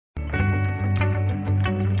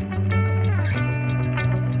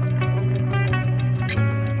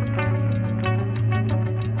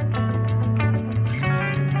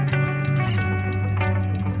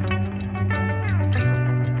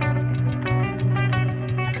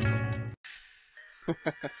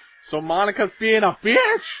So Monica's being a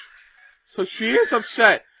bitch. So she is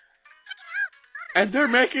upset. And they're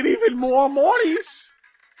making even more monies.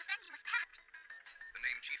 The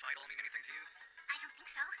name Chief Idol mean anything to you? I don't think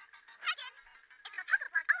so. Megan, it's an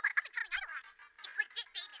impossible blog all about up-and-coming idol acts. It's legit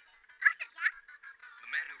famous. Awesome, yeah? The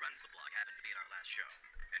man who runs the blog happened to be at our last show,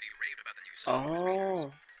 and he raved about the new song.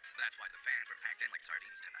 Oh. That's why the fans were packed in like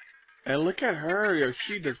sardines tonight. And look at her. Yo,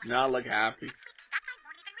 she does not look happy. That guy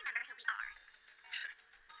won't even remember who we are.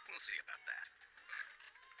 We'll see about that.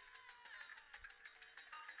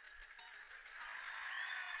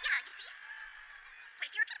 Yeah, you see?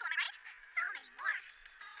 Place your people, am I right? So many more.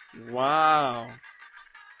 Wow.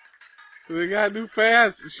 They got new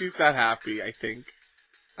fans. She's not happy, I think.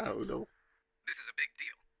 I don't know. This is a big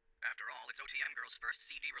deal. After all, it's OTM Girl's first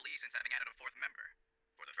CD release since having added a fourth member.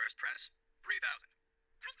 For the first press, 3,000.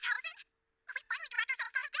 3,000? Well, we finally dragged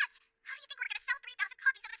ourselves out of debt. How do you think we're gonna sell 3,000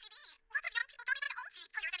 copies of the CD? Lots of young people don't even own CD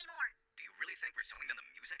players anymore. Do you really think we're selling them the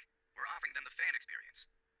music? We're offering them the fan experience.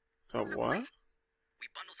 So what? We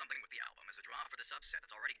bundle something with the album as a draw for the subset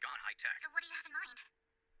that's already gone high-tech. So what do you have in mind?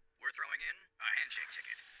 We're throwing in a handshake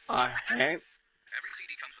ticket. A hand? Every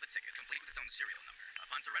CD comes with a ticket, complete with its own serial number.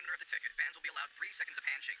 Upon surrender of the ticket, fans will be allowed 3 seconds of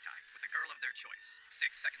handshake time with the girl of their choice. 6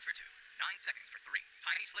 seconds for 2, 9 seconds for 3.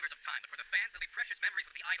 Tiny slivers of time, but for the fans, they'll leave precious memories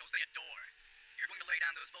with the idols they adore. You're going to lay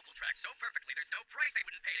down those vocal tracks so perfectly, there's no price they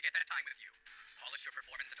wouldn't pay to get that time with you. Polish your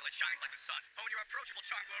performance until it shines like the sun. Hone your approachable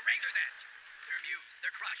charm to a razor's edge. Their muse,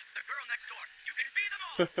 their crush, the girl next door. You can be them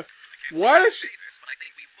all. Why does she... Say this, but I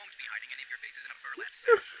think we won't be hiding any of your faces in a burlap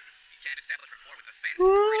set. You can't establish rapport with the fans.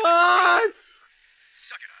 What?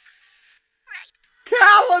 Suck it up. Right.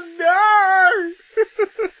 Calendar!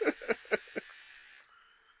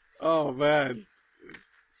 Oh, man.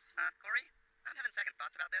 Corey, I'm having second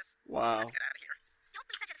thoughts about this. Wow. Let's get out of here. Don't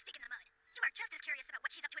be such a stick in the mud. You are just as curious about what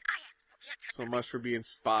she's up to as I am. Well, yeah, So much for being Get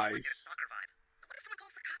a spies. stalker vibe. So what if someone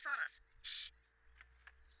calls the cops on us?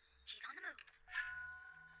 She's on the move.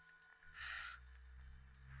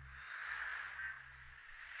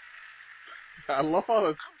 I love how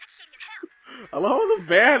the... Oh, that's shady as hell. I love how the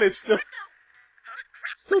van is still... Let's go. Huh?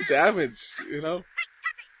 Crap. Still damaged, you know? Hey,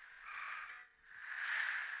 taxi!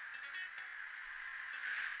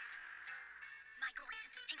 My gory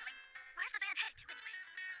sense is tingling. Where's the van headed to anyway?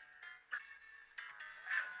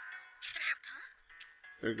 Check it out, huh?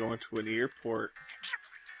 They're going to an airport. The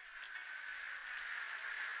airport.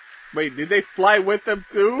 Wait, did they fly with them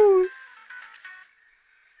too?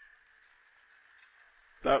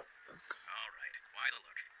 That... All right. Why the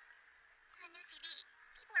look? The new CD.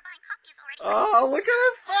 People are buying copies already. Oh, look at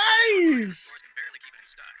her face! Stores can barely keep it in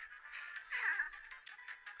stock.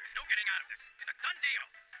 There's no getting out of this. It's a done deal.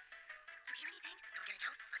 You hear anything? No getting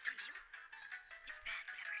out? A done deal? It's bad,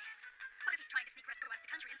 whatever it is. What if he's trying to sneak Resco out of the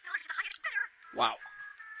country and sell her to the highest bidder? Wow.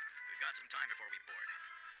 We've got some time before we board.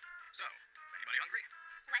 So, anybody hungry?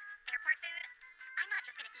 What, airport food? I'm not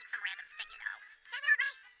just gonna eat some random thing, you know. Salmon or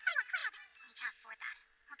rice? I want crab. We can't afford that.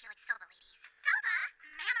 Hope you like soba, ladies. Soba?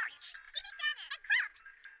 Man, are you? Give me salmon and crab.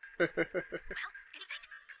 Well, anything?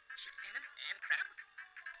 Ship salmon and crab?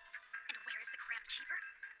 And where is the crab cheaper?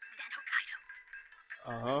 Than Hokkaido.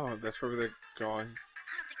 Oh, that's where they're going. I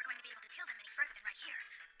don't think we're going to be able to tail them any further than right here.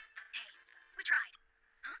 Hey, we tried.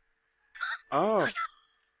 Huh? Oh,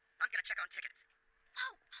 I'm gonna check on tickets.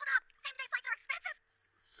 Oh, hold up. Same day flights are expensive.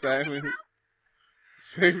 same,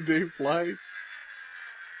 same day flights.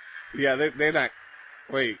 Yeah, they're not...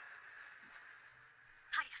 Wait.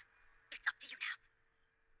 Haida, it's up to you now.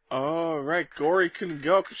 Oh, right. Gory couldn't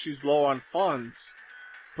go because she's low on funds.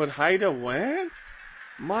 But Haida went?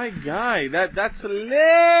 My guy, that's a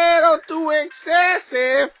little too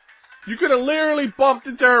excessive. You could have literally bumped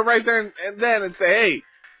into her right there and then and say, hey,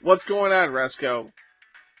 what's going on, Resco?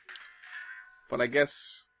 But I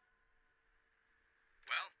guess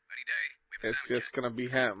Well, any day. We haven't it's found just gonna be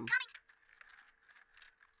him.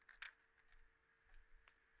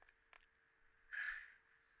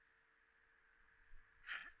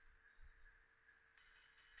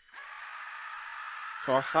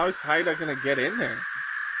 So how's Haida gonna get in there?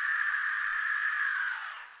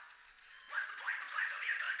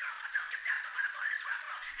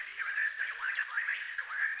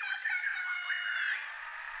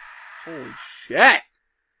 Holy shit! One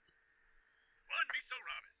miso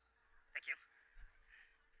ramen. Thank you.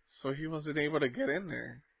 So he wasn't able to get in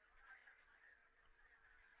there.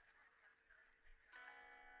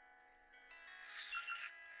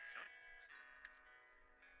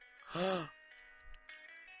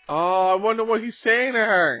 Oh, I wonder what he's saying to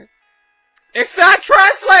her. It's not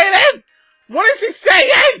translated! What is he saying?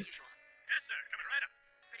 Yes, sir. Coming right up.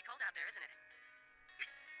 Pretty cold out there, isn't it?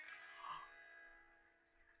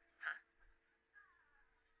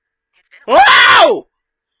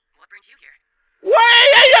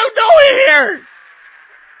 here?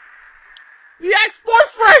 The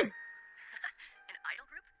ex-boyfriend! An idol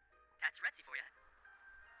group? That's Retsy for you.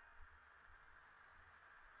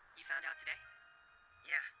 You found out today?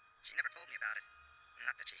 Yeah, she never told me about it.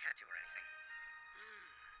 Not that she had to or anything.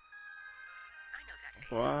 I know that face.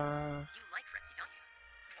 Wow. You like Retsy, don't you?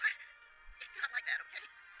 What? It's not like that, okay?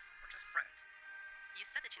 We're just friends. You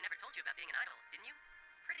said that she never told you about being an idol, didn't you?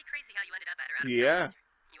 Pretty crazy how you ended up at her out of Yeah.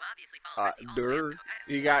 You obviously followed Retsy all the way up Dirt. to Hokkaido.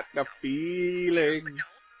 You got the But feelings. no,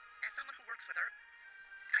 as someone who works with her,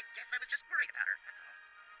 I guess I was just worried about her, that's all.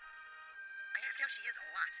 I ask how she is a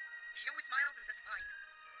lot. She always smiles and says fine.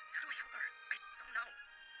 How do I help her? I don't know.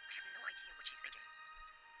 I have no idea what she's thinking.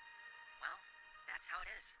 Well, that's how it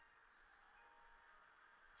is.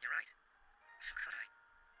 You're right. How could I?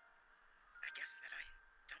 I guess that I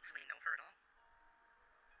don't really know her at all.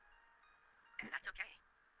 And that's okay.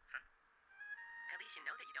 Huh? At least you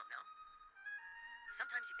know that you don't know.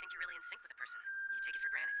 Sometimes you think you're really in sync with a person. You take it for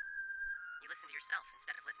granted. You listen to yourself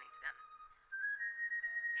instead of listening to them.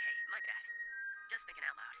 Hey, my bad. Just thinking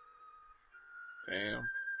out loud. Damn.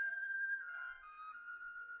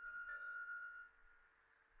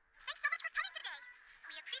 Thanks so much for coming today.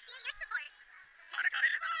 We appreciate your support. Monica, it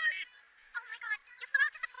is I! Oh my god, you flew out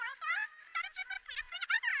to Sapporo for us? That is just the sweetest thing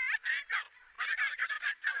ever! Bingo! Monica, you're the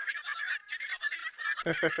best!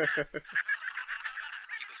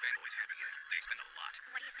 People's fanboys happy here. They spend a lot.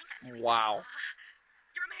 What do you think of? Wow.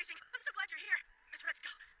 You're amazing. I'm so glad you're here. Miss Retsko,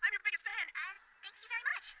 I'm your biggest fan. Thank you very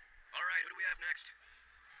much. All right, who do we have next?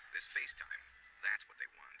 This FaceTime. That's what they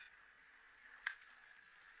want.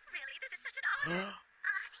 Really, this is such an honor.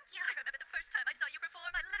 Thank you. I remember the first time I saw you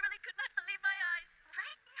perform. I literally could not believe my eyes.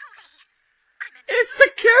 What? No way. I meant It's the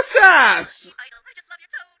kiss ass! idol. I just love your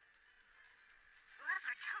tone. Love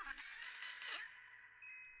our tone.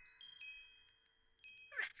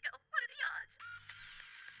 Retsko, what are the odds?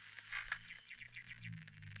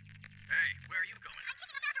 Hey, where are you going? I'm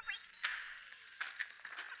taking a bathroom break.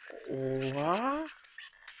 What?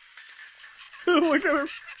 Look at her. Why are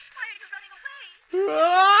you running away?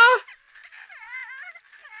 Ah!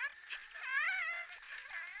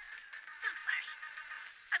 Don't worry.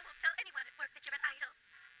 I won't tell anyone at work that you're an idol.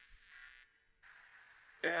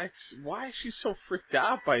 Why is she so freaked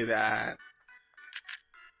out by that?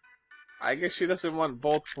 I guess she doesn't want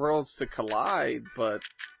both worlds to collide, but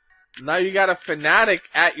now you got a fanatic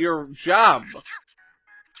at your job. Out. I'm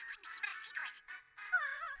trying to keep it a secret.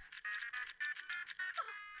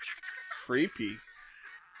 We haven't noticed. Creepy. Someone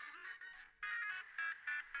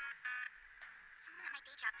at my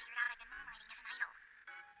day job figured out I've been moonlighting as an idol.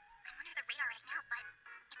 I'm under the radar right now, but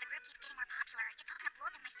if the group keeps getting more popular, it's all gonna blow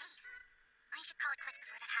up in my face. I should call it quits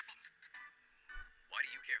before that happens. Why do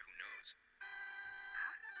you care who knows?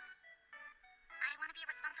 Huh? I want to be a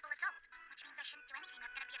responsible adult, which means I shouldn't do anything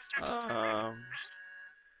that's gonna be a distraction. Right?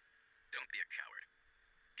 Don't be a coward.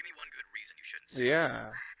 Give me one good reason you shouldn't.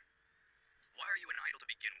 Yeah. Why are you an idol to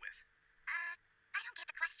begin with? I don't get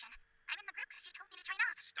the question. I'm in the group because you told me to join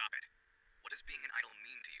up. Stop it. What does being an idol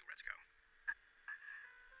mean to you, Retsko?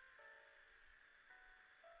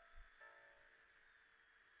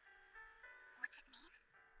 What's it mean?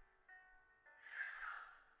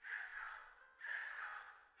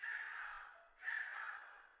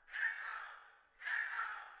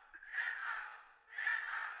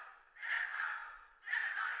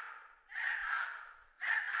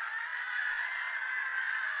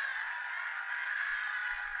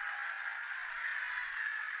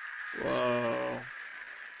 Whoa.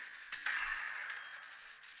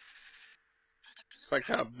 It's like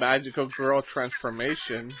a magical girl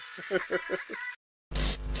transformation.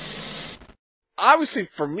 Obviously,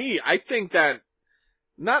 for me, I think that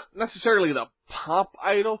not necessarily the pop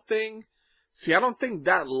idol thing. See, I don't think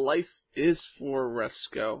that life is for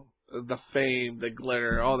Retsko. The fame, the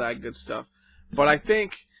glitter, all that good stuff. But I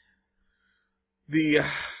think the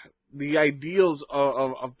ideals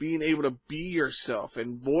of being able to be yourself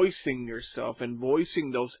and voicing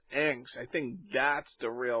those angst, I think that's the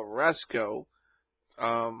real Retsko.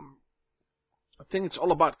 I think it's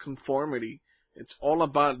all about conformity. It's all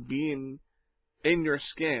about being in your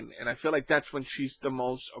skin. And I feel like that's when she's the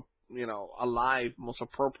most, alive, most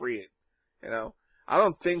appropriate, I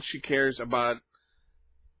don't think she cares about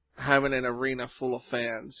having an arena full of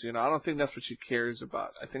fans, I don't think that's what she cares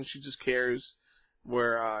about. I think she just cares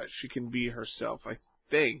where she can be herself, I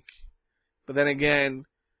think. But then again,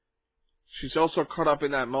 she's also caught up in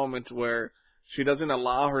that moment where she doesn't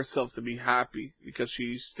allow herself to be happy because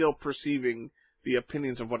she's still perceiving the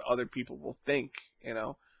opinions of what other people will think,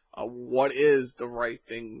 what is the right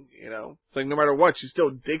thing, It's like no matter what, she's still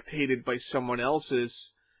dictated by someone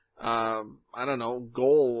else's I don't know,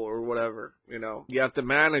 goal or whatever, you know. You have the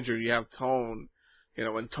manager, you have Tone, you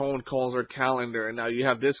know, and Tone calls her calendar, and now you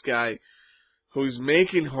have this guy who's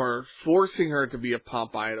making her, forcing her to be a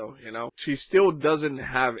pop idol, you know. She still doesn't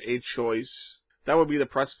have a choice. That would be the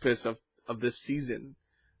precipice of this season,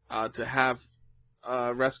 to have,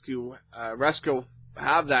 Rescue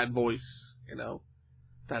have that voice, you know,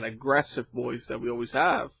 that aggressive voice that we always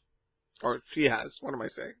have. Or she has, what am I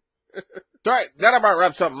saying? Alright, that about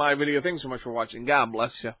wraps up my video. Thanks so much for watching. God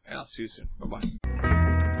bless you, and I'll see you soon. Bye-bye.